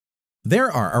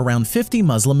There are around 50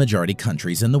 Muslim-majority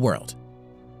countries in the world.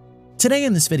 Today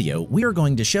in this video, we are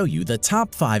going to show you the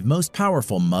top 5 most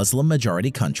powerful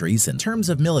Muslim-majority countries in terms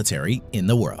of military in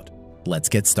the world. Let's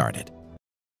get started.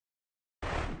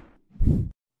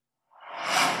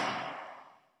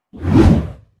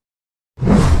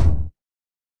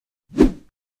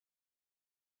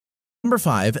 Number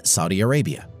 5. Saudi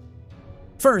Arabia.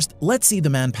 First, let's see the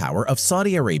manpower of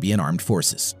Saudi Arabian Armed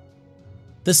Forces.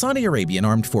 The Saudi Arabian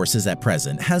Armed Forces at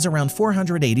present has around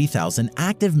 480,000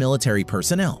 active military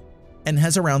personnel and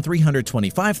has around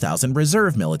 325,000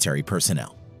 reserve military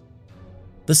personnel.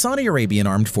 The Saudi Arabian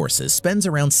Armed Forces spends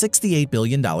around $68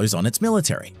 billion on its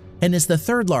military and is the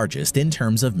third largest in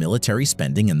terms of military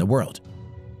spending in the world.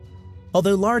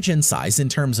 Although large in size in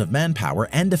terms of manpower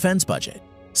and defense budget,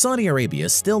 Saudi Arabia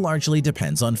still largely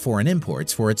depends on foreign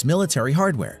imports for its military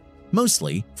hardware,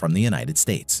 mostly from the United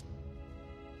States.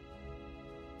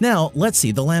 Now, let's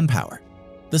see the land power.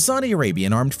 The Saudi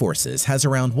Arabian Armed Forces has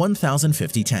around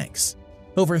 1,050 tanks,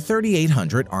 over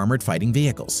 3,800 armored fighting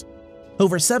vehicles,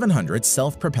 over 700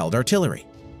 self-propelled artillery,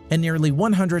 and nearly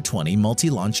 120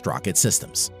 multi-launched rocket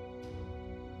systems.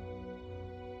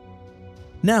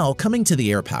 Now, coming to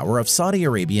the air power of Saudi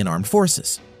Arabian Armed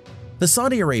Forces. The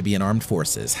Saudi Arabian Armed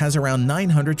Forces has around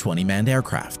 920 manned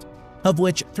aircraft, of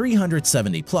which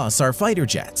 370 plus are fighter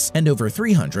jets and over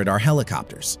 300 are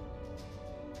helicopters.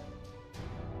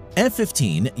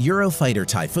 F-15 Eurofighter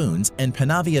Typhoons and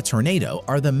Panavia Tornado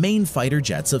are the main fighter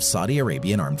jets of Saudi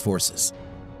Arabian Armed Forces.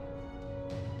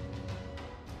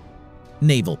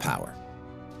 Naval power.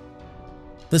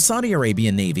 The Saudi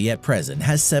Arabian Navy at present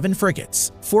has 7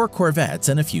 frigates, 4 corvettes,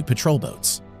 and a few patrol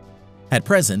boats. At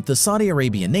present, the Saudi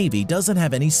Arabian Navy doesn't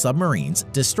have any submarines,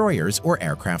 destroyers, or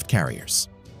aircraft carriers.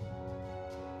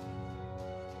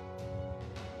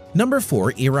 Number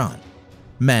 4. Iran.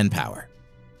 Manpower.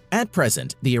 At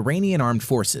present, the Iranian Armed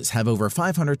Forces have over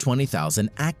 520,000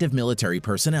 active military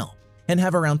personnel and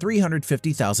have around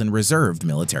 350,000 reserved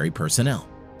military personnel.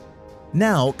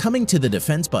 Now, coming to the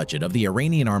defense budget of the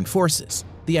Iranian Armed Forces,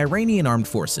 the Iranian Armed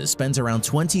Forces spends around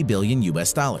 $20 billion.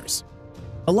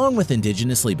 Along with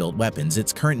indigenously built weapons,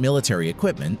 its current military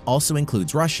equipment also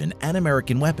includes Russian and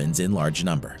American weapons in large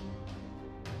number.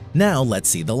 Now, let's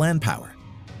see the land power.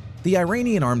 The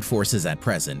Iranian Armed Forces at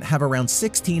present have around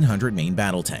 1,600 main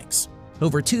battle tanks,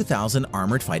 over 2,000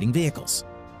 armored fighting vehicles,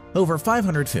 over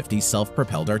 550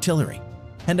 self-propelled artillery,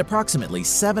 and approximately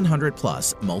 700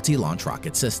 plus multi-launch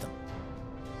rocket system.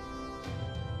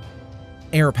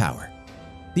 Air power.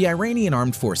 The Iranian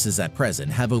Armed Forces at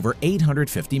present have over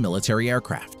 850 military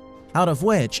aircraft, out of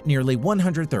which nearly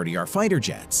 130 are fighter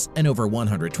jets and over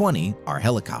 120 are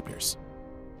helicopters.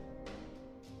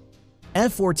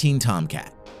 F-14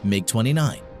 Tomcat,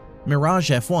 MiG-29,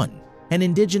 Mirage F-1, and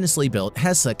indigenously built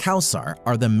Hessa Kausar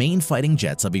are the main fighting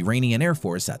jets of Iranian Air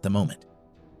Force at the moment.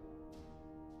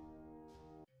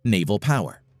 Naval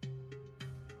power.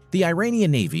 The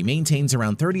Iranian Navy maintains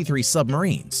around 33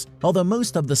 submarines, although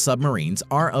most of the submarines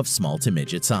are of small to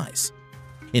midget size.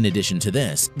 In addition to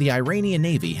this, the Iranian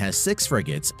Navy has 6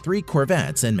 frigates, 3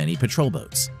 corvettes, and many patrol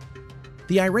boats.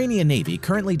 The Iranian Navy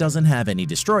currently doesn't have any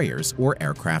destroyers or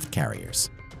aircraft carriers.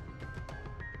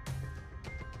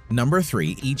 Number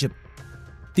 3. Egypt.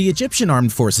 The Egyptian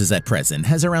Armed Forces at present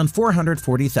has around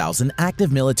 440,000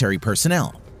 active military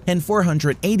personnel and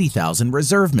 480,000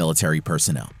 reserve military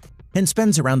personnel, and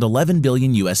spends around $11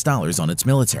 billion on its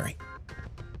military.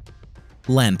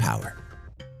 Land power.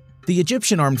 The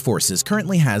Egyptian Armed Forces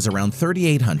currently has around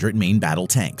 3,800 main battle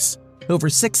tanks, over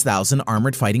 6,000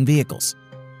 armored fighting vehicles,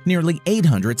 nearly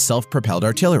 800 self-propelled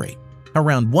artillery,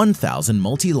 around 1,000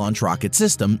 multi-launch rocket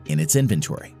system in its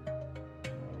inventory.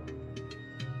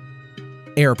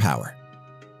 Air power.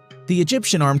 The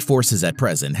Egyptian Armed Forces at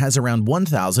present has around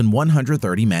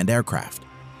 1,130 manned aircraft,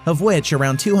 of which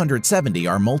around 270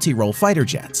 are multi-role fighter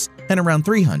jets and around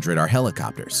 300 are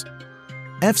helicopters.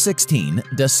 F-16,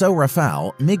 Dassault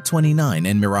Rafale, MiG-29,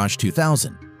 and Mirage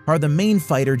 2000 are the main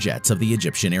fighter jets of the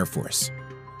Egyptian Air Force.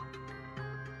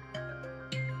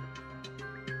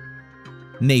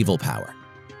 Naval power.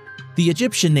 The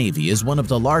Egyptian Navy is one of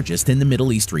the largest in the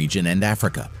Middle East region and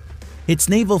Africa. Its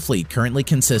naval fleet currently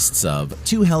consists of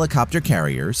 2 helicopter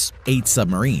carriers, 8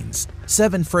 submarines,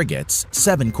 7 frigates,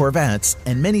 7 corvettes,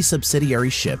 and many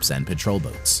subsidiary ships and patrol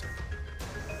boats.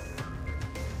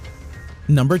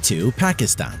 Number 2.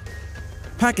 Pakistan.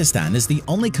 Pakistan is the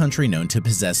only country known to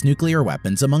possess nuclear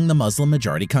weapons among the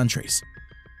Muslim-majority countries.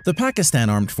 The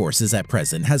Pakistan Armed Forces at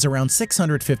present has around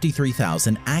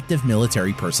 653,000 active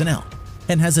military personnel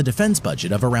and has a defense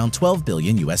budget of around $12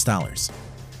 billion.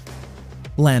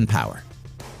 Land power.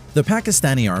 The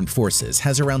Pakistani Armed Forces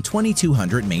has around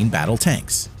 2,200 main battle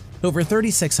tanks, over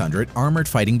 3,600 armored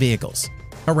fighting vehicles,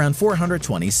 around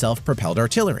 420 self-propelled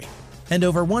artillery, and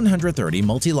over 130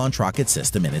 multi-launch rocket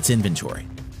system in its inventory.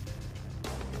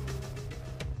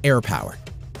 Air power.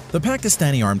 The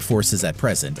Pakistani Armed Forces at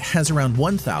present has around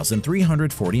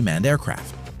 1,340 manned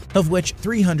aircraft, of which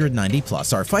 390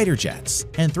 plus are fighter jets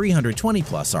and 320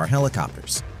 plus are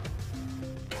helicopters.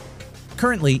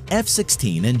 Currently,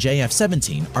 F-16 and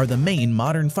JF-17 are the main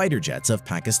modern fighter jets of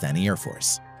Pakistani Air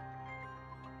Force.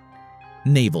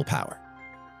 Naval power.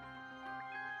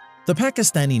 The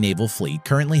Pakistani naval fleet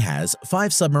currently has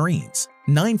 5 submarines,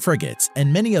 9 frigates,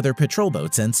 and many other patrol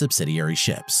boats and subsidiary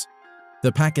ships.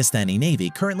 The Pakistani Navy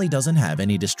currently doesn't have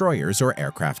any destroyers or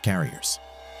aircraft carriers.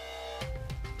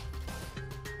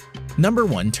 Number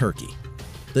 1. Turkey.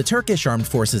 The Turkish Armed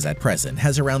Forces at present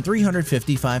has around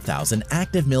 355,000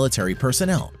 active military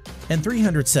personnel and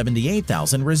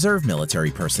 378,000 reserve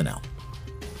military personnel.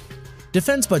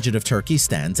 Defense budget of Turkey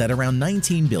stands at around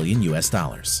 $19 billion.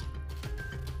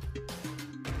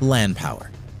 Land power.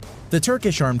 The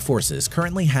Turkish Armed Forces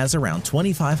currently has around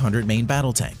 2,500 main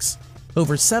battle tanks,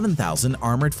 over 7,000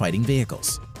 armored fighting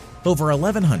vehicles, over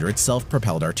 1,100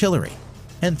 self-propelled artillery,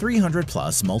 and 300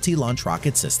 plus multi-launch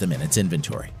rocket system in its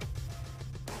inventory.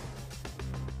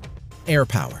 Air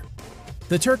power.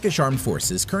 The Turkish Armed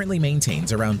Forces currently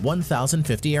maintains around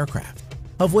 1,050 aircraft,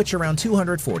 of which around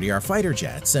 240 are fighter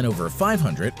jets and over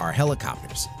 500 are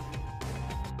helicopters.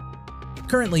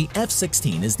 Currently,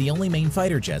 F-16 is the only main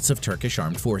fighter jets of Turkish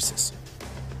Armed Forces.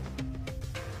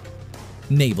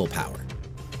 Naval power.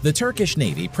 The Turkish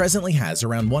Navy presently has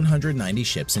around 190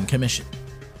 ships in commission.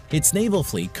 Its naval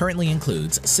fleet currently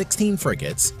includes 16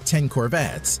 frigates, 10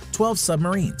 corvettes, 12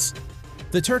 submarines.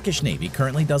 The Turkish Navy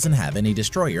currently doesn't have any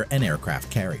destroyer and aircraft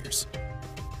carriers.